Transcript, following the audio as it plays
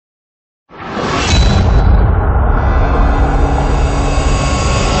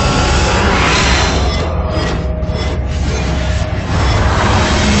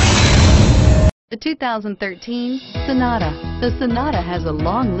2013 Sonata. The Sonata has a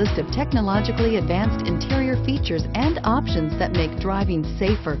long list of technologically advanced interior features and options that make driving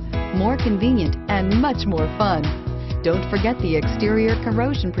safer, more convenient, and much more fun. Don't forget the exterior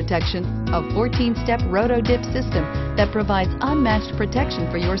corrosion protection, a 14-step roto-dip system that provides unmatched protection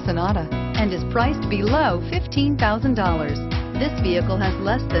for your Sonata and is priced below $15,000. This vehicle has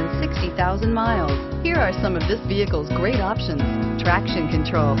less than 60,000 miles. Here are some of this vehicle's great options: traction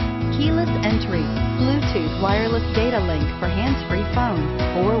control, keyless entry, Bluetooth wireless data link for hands-free phone,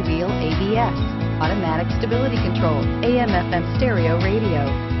 four-wheel ABS, automatic stability control, AM/FM stereo radio,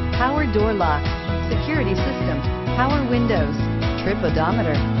 power door locks, security system, power windows, trip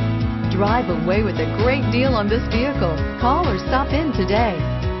odometer. Drive away with a great deal on this vehicle. Call or stop in today.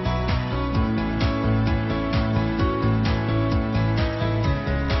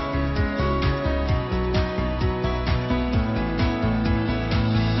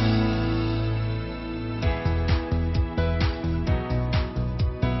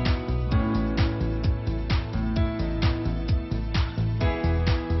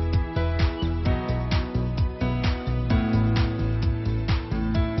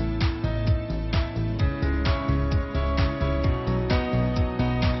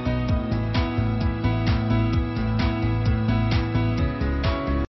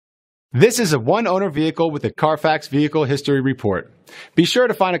 This is a one-owner vehicle with a Carfax Vehicle History Report. Be sure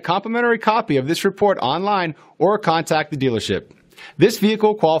to find a complimentary copy of this report online or contact the dealership. This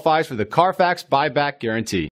vehicle qualifies for the Carfax Buyback Guarantee.